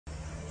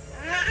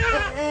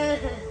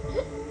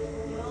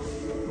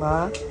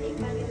Ma?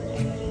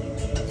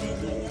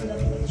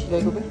 Sige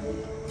ko ba?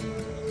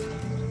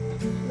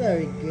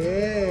 Very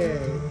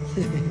good.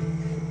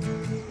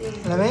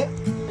 Alam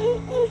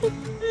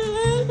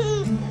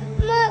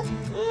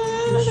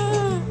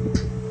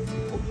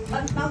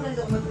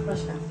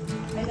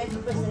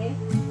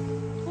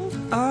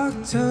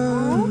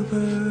October,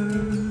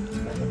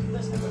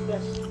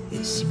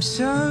 it seems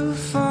so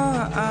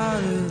far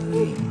out of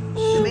reach.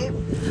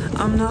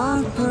 I'm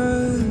not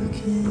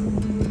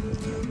broken,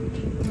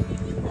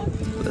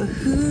 but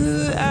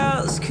who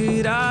else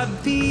could I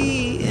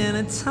be in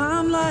a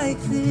time like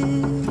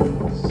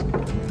this?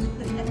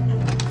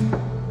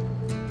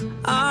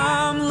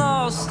 I'm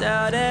lost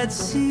out at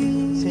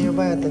sea. Sa'yo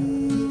ba ito?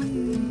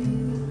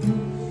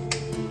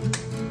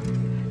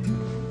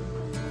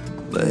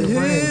 But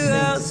who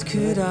else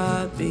could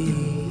I be?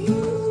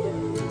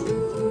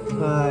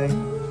 Bye.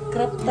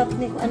 Crop top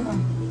ni ano?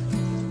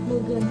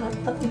 Lugan, crop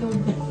top ni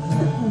Lugan.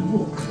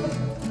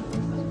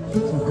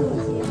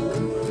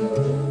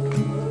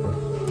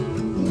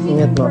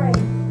 Ingat mo.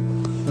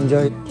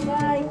 Enjoy.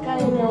 Bye,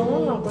 kaya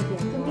mo.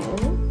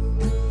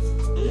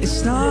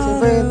 It's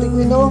not Siyempre, take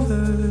me no.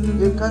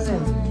 Your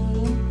cousin.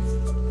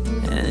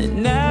 and it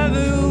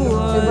never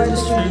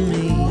was for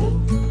me.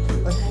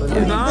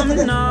 If I'm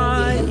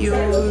not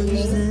yours,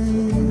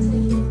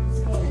 then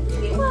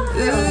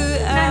who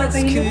else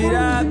could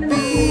I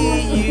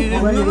be?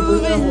 You're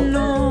moving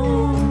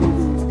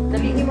on,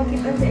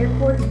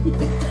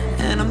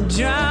 and I'm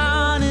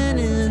drowning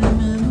in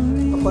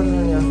memory. Apa na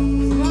niya?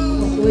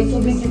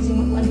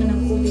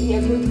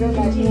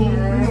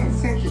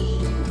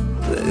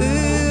 But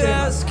who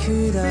else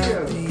could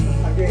I be?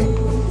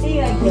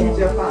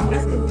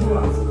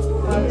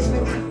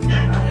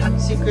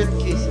 Secret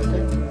kiss,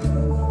 okay?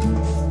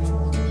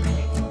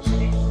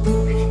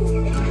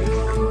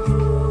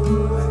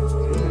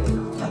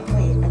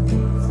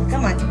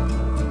 Come on.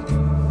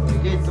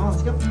 Very good. Come on,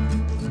 let's go.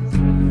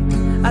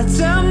 I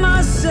tell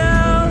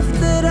myself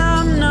that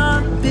I'm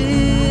not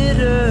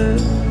bitter.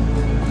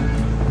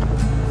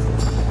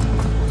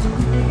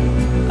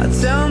 I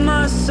tell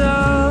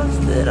myself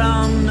that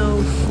I'm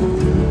no fool.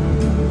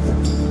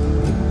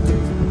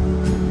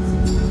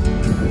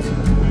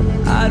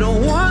 I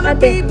don't wanna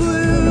be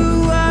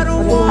blue, I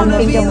don't wanna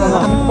be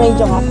lonely.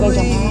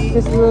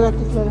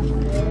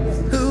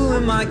 Who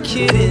am I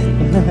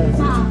kidding?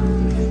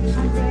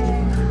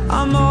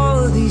 I'm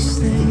all of these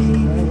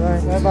things.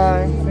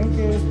 Bye-bye. Thank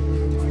you.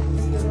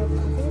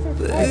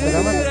 But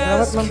salamat, who salamat,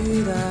 else ma'am.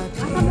 could I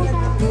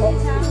be?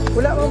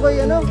 Wala mo ba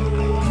yan, ano?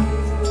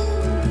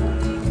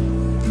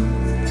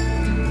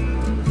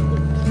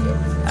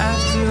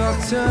 After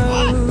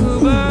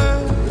October,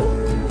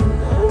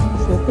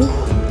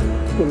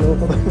 Tulo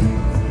ka ba?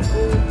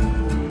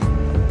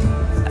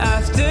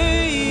 after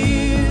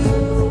you,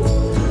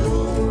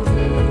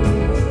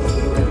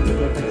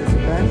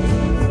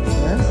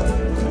 Yes?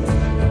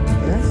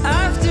 Yes?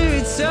 after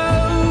it's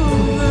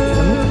over,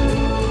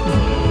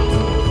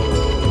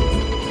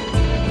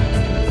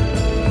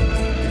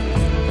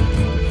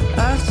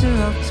 after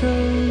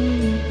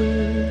October.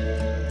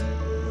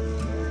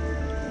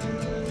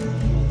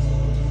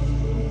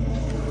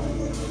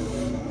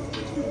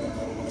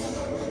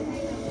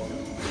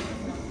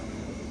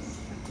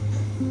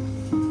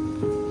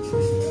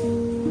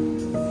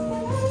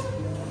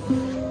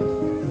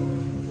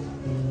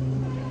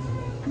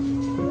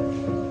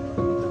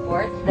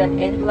 That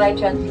in-flight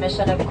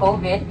transmission of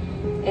COVID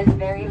is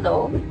very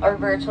low or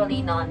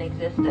virtually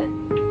non-existent.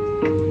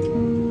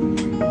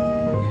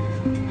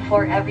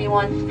 For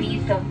everyone's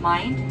peace of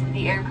mind,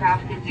 the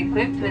aircraft is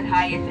equipped with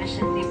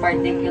high-efficiency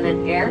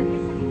particulate air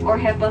or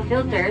HEPA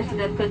filters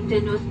that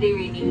continuously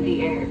renew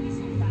the air,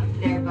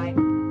 thereby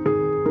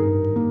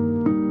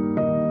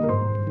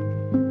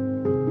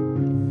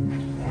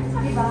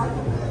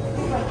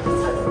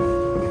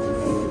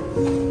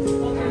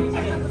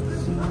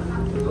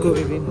Go,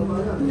 baby.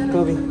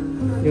 Go, baby.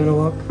 You wanna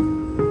walk?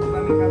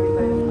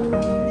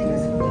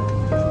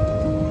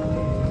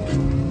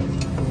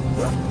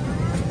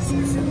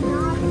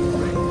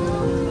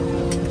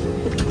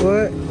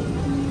 What?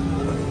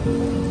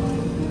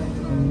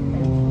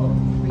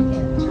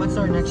 What's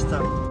our next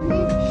stop?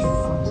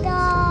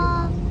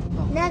 Stop.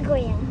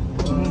 Nagoya.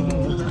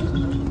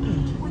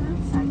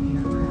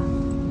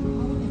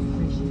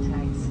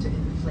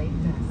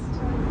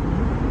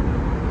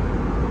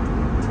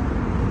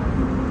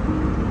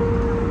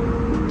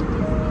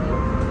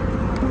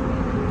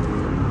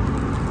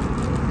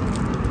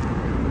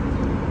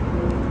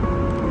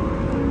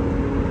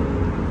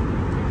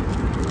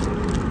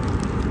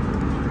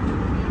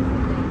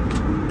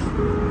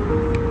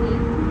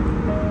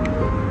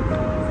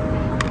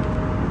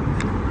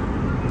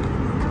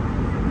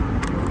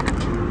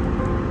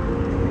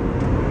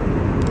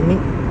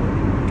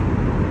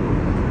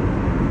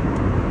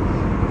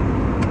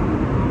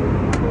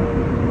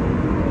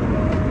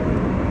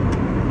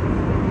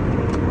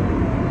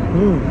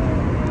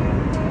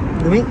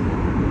 Dumi.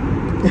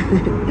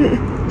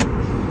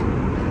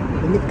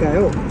 Dumit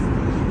kayo.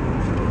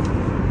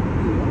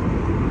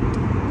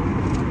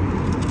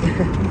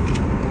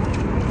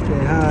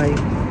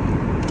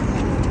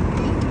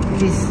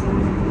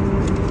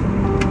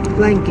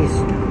 Flying kiss.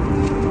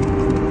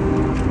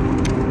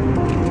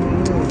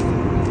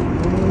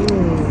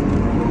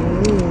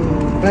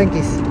 Flying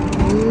kiss.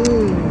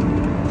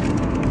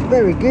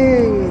 Very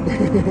good.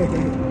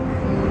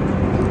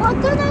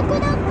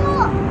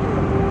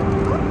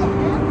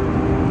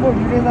もう揺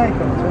れない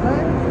からじゃな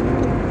い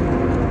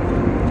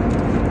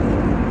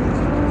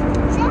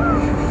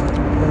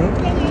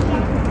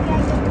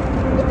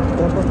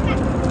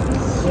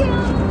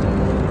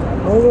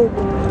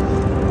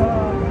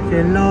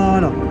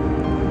？Celora.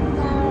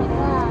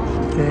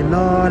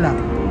 Celora.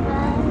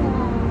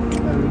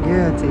 Very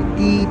good. Say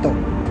Tito.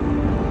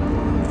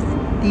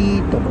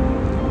 Tito.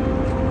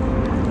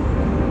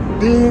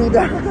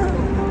 Tita.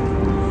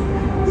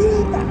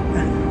 Tita.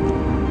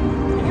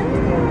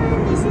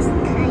 This is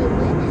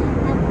Kylie.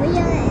 We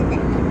are in the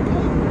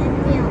and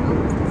we are on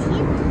the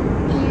team.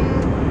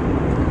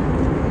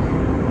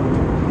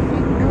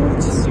 And I will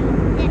just show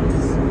this.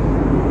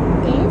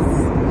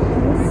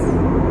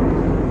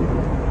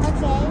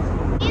 Okay.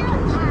 Here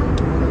are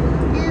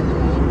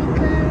airplane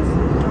because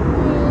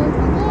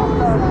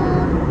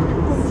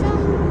there's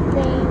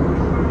something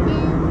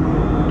in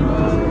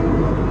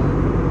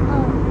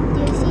oh, do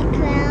you see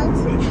clouds?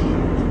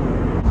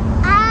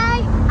 I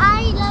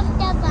love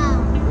the bow.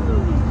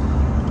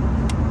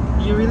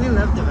 You really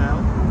love the vow?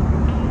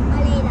 A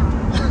little.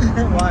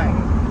 Why?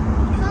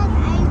 Because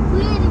I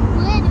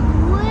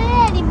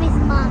really miss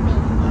mommy.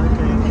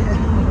 Okay.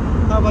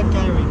 How about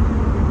Kyrie?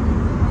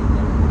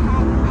 And I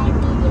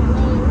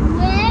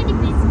really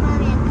miss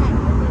mommy and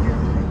Kylie.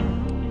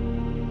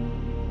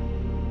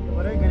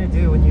 What are you gonna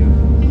do when you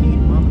meet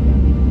mom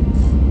again?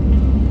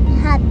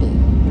 Happy.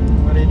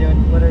 What are you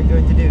doing? What are you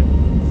going to do?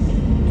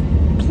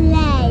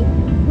 Play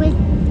with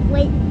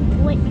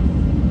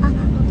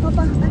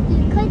Papa,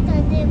書いた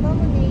んでマ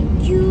マね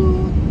ギュ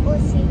ーを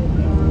する。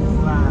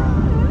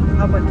 Wow.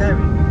 How about Kyrie?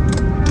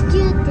 ギ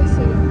ューってす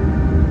る。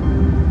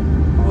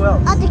 Who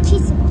else? あとキ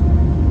スも。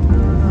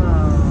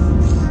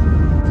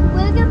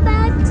Welcome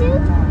back to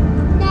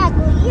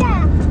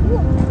Nagoya.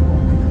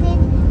 で、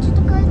ちょっ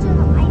と会長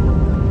の iPad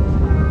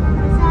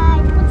ください。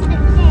こちらで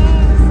す。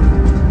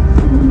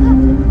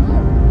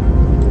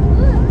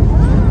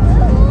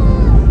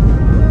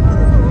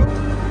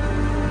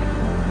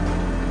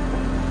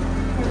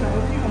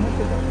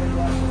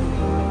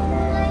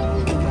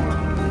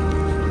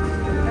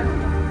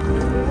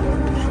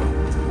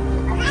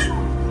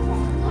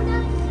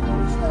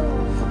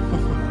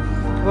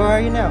Where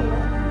are you now?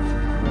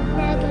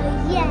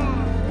 Nagoya.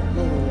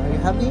 Are you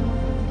happy?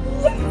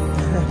 Yes.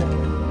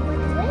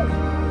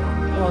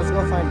 Well, let's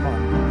go find mom.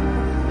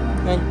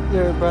 And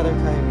your brother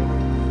Kyrie.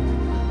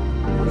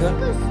 もしか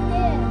して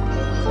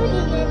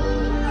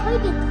カイ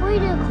リトイ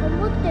レこ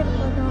もってるか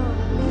な。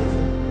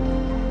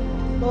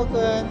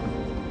 Welcome.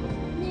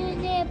 ねえ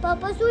ねえパ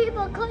パそういえ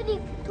ばカイリ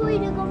トイ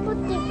レこもっ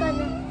てるか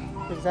な。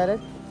 You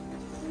excited?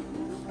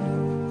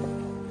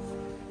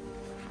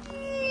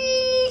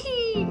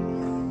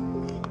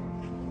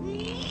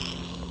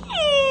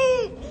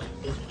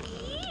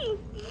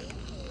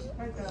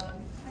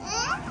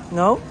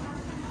 No?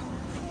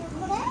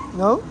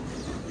 No?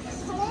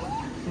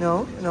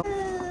 No? No?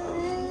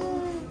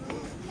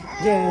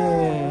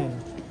 Yay!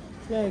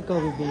 Yay, go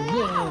baby! Yay!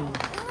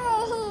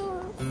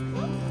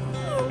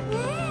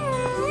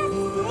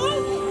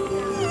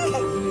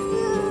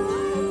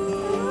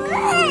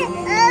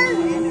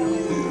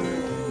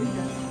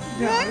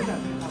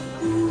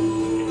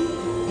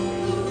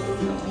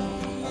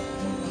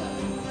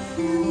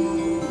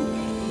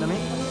 Nami?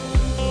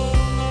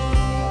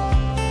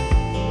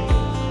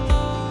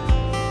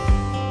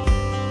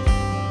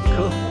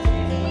 Cool.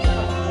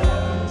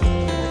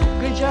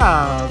 Good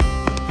job.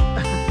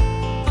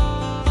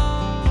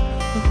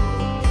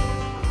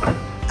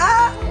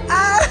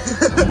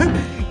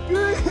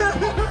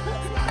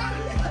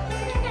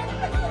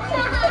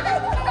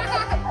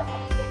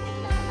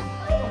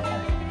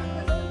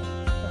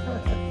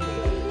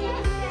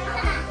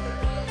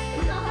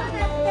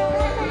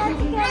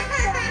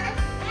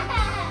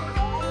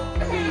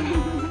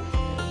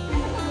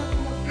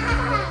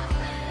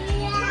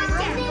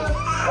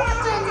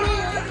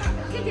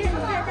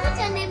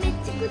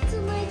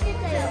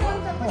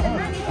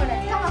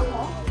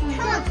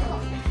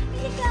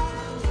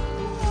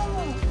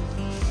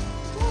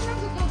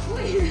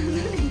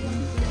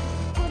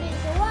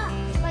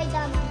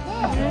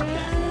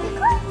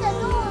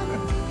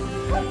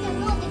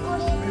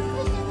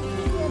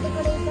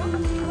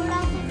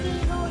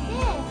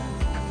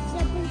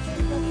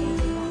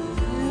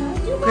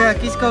 Kuya,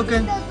 kiss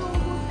Koken.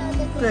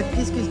 Kuya,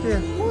 kiss Kuya.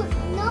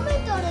 舐め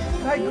たらね。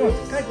カイ君、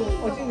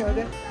おちにおい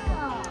で。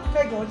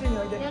カイ君、おちに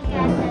おいで。ね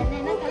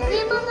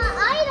ママ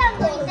アイラン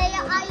ドいた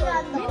よアイ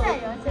ランド。見な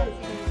いよ写真。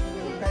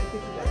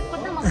こ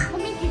れでもコ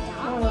ミキちゃ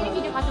ん？コミ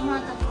キで買ってもら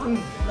ったの？うん、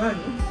何？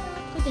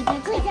これじゃ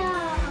これじゃ。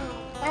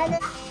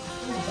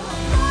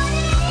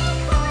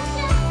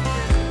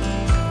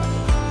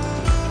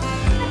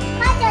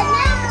まだ何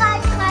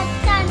回買っ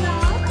たの？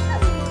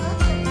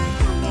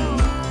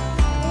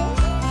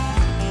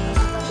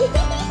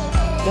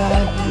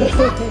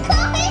これさ。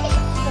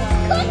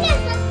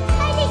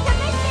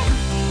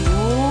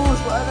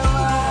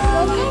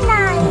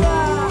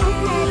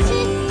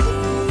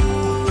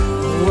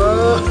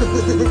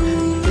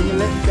Can you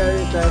let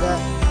Gary try that?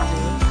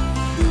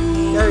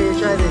 Gary, you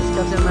try this.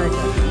 Captain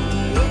America.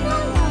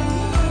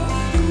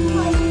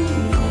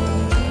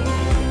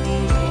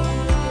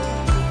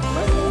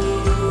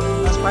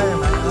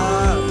 Spider-Man.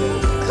 Ah, okay.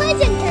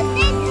 Cousin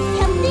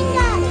camping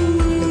garden.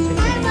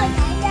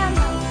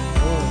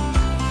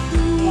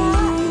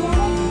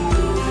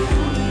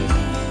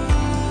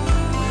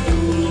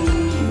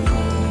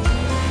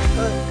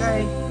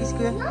 Gary, please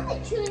go. なん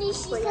で急に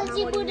久し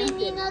ぶり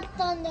になっ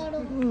たんだろ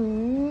う。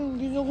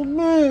ご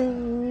め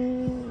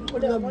ん。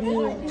Love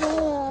you.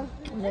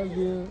 Love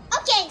you.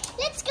 Okay,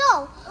 let's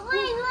go.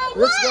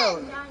 Let's go.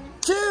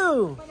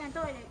 2.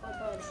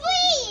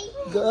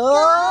 3.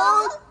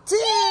 Go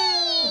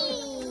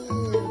team.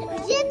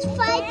 Let's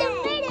fight the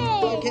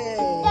venom. Okay.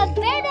 The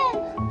venom.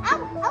 I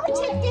will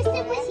check this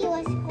in with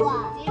you,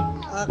 squad.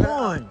 Come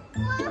on.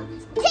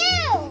 2.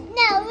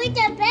 No, with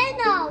the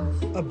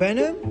venom. A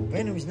Venom?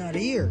 Venom is not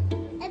here.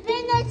 The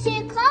venom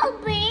should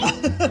Kobe.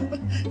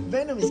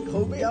 Venom is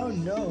Kobe? Oh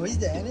no, he's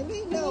the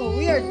enemy? No,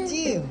 we are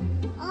team.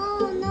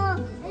 Oh no,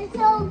 it's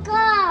all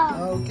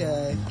go.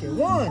 Okay, okay,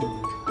 1.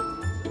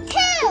 2.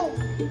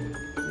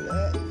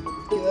 Let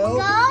go.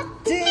 Go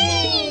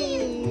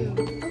Team.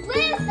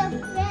 Where's the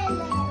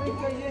venom?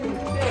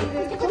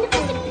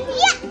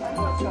 Yeah.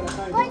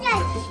 Oh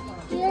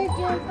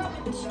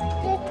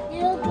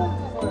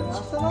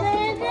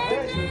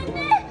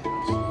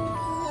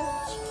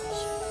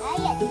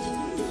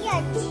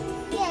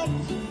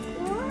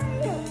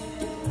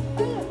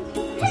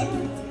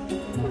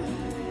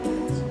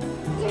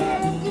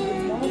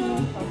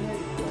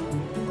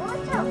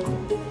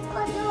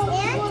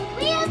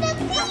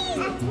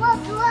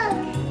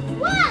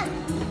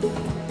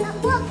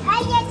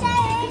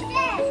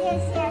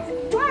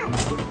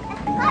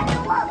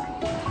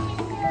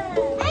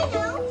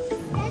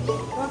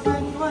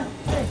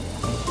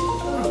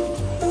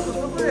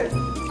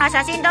あ、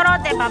写真撮ろう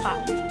ってパパ。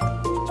撮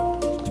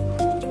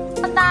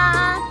っ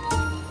た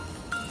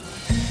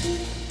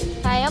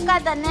ー。はい、よか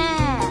ったね。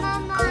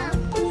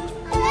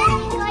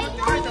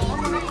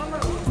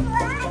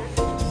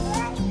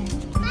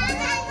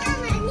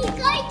2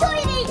回ト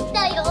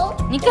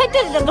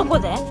イレってどこ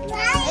で？あ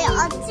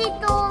っち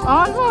と。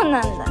あ、そうな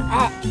んだ。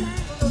はい、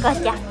こう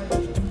ちゃん。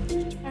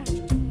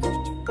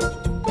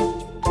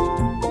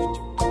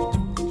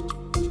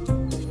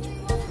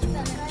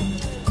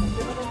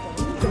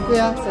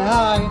Yeah, say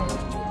hi.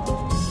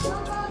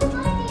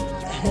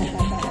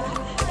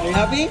 Are you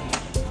happy?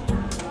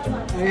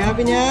 Are you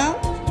happy now?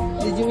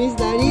 Did you miss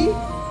Daddy?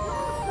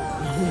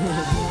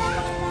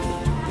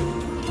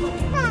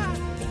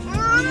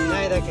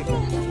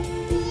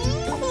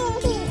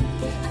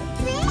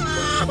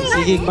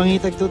 Sige,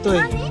 pangitag tutoy.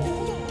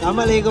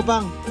 Tama, ligo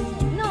pang.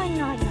 No.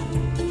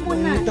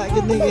 Muna. Pangita,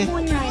 ganda eh.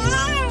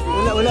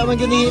 Wala man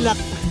ginihilak.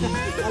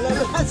 Alam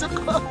mo, pasok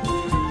ko.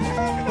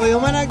 O, yung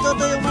manag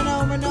tutoy, yung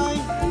manaw.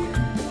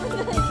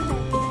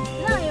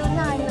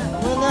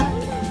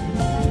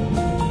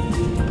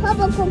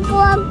 Papa, kuko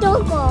ang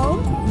toko.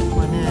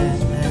 Tuko na.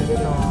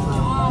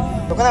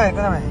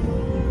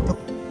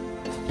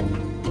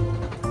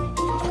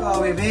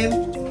 Ikaw, Bim.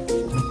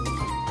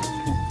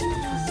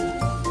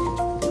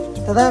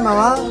 Taday,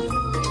 mama.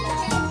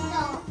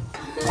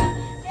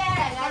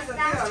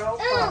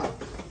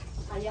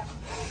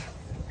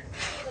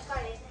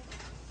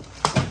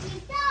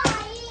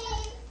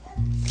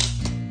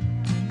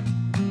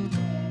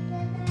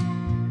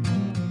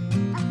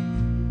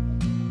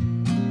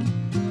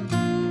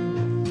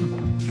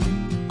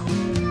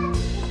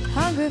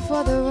 Hungry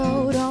for the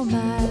road all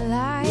my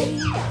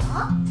life,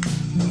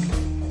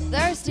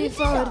 thirsty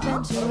for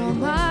adventure all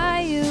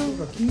my youth,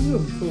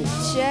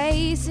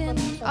 chasing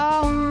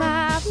all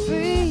my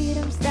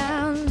freedoms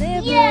down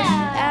Liberty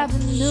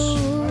Avenue.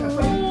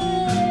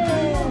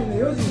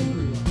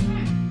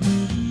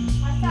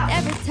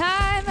 Every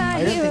time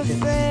I hear a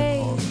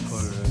phrase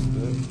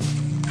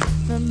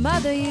my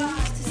mother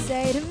used to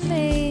say to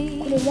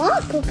me,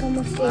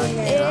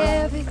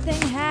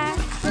 everything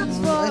happens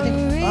for a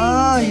reason.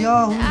 I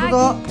get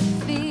the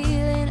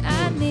feeling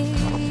I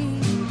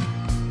need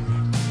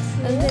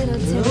a little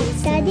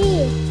taste.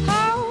 Daddy.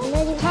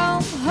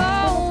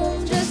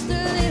 Home, just a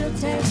little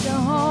taste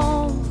of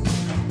home.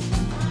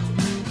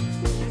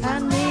 I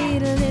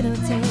need a little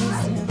taste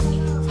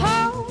of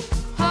home.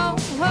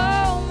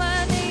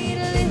 I need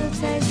a little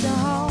taste of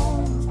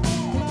home.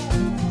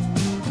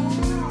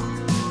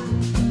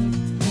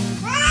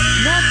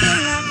 Nothing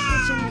like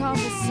kitchen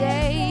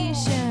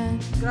conversation.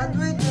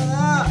 Graduate na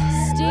nga.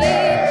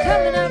 Steam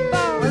coming up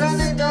on Wala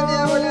na yung Daddy,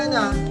 wala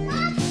na.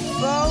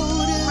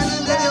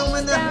 Mananda yung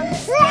mana.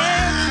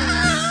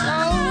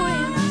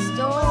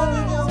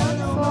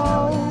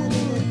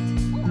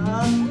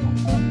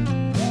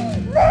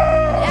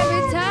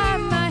 Every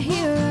time I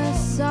hear a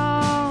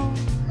song,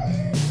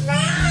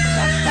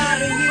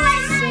 somebody used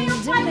to sing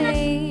to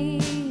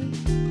me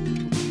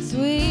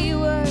sweet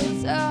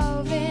words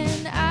of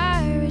an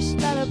Irish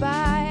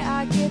lullaby.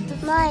 I get the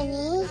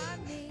Money.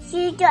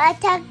 Shoot to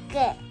attack.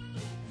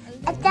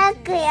 Attack.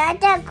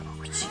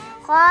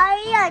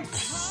 Quiet.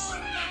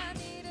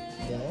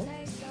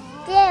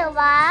 で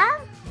は、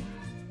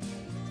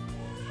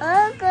遅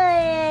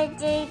れ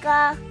時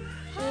が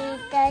来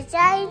た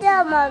サイド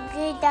も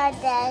来た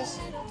です。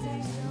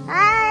は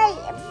い、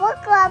僕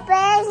はプレ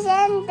ゼ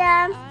ント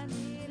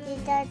来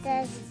た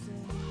です。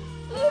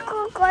いいこ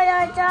こ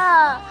だぞ。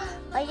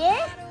あれ？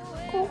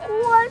ここ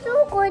はど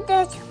こで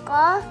す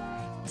か？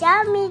ジャ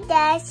ミで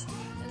す。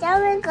ジャ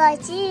ミが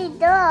シー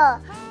ド。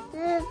す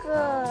ぐ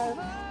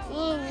い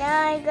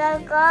ないが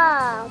が。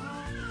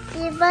気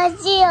持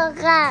ちよ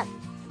か。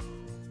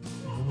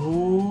お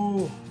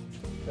ー、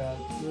かっ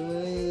こ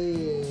い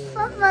い。パ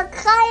パ、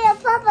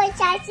パパ写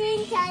真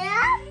撮ろ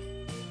う。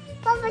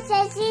パパ写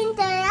真撮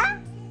ろ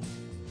う。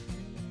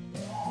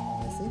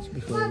Message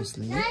before you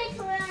sleep. 何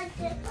これっ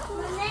て、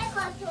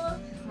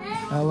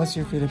What's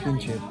your Philippine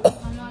trip?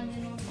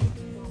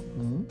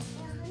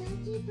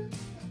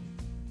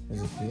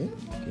 Is it good?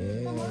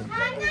 Good.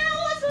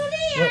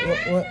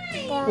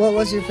 What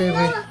was your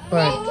favorite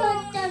part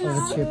of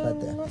the trip,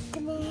 Ate?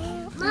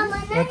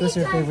 What was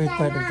your favorite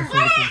part of the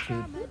Philippine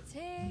trip?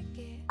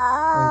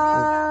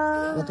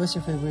 What was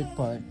your favorite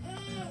part?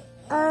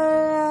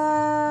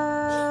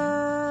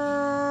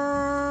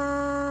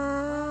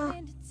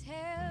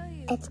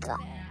 Let's go.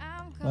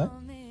 What?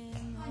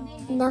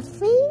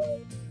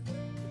 Nothing.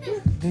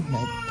 Good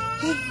night.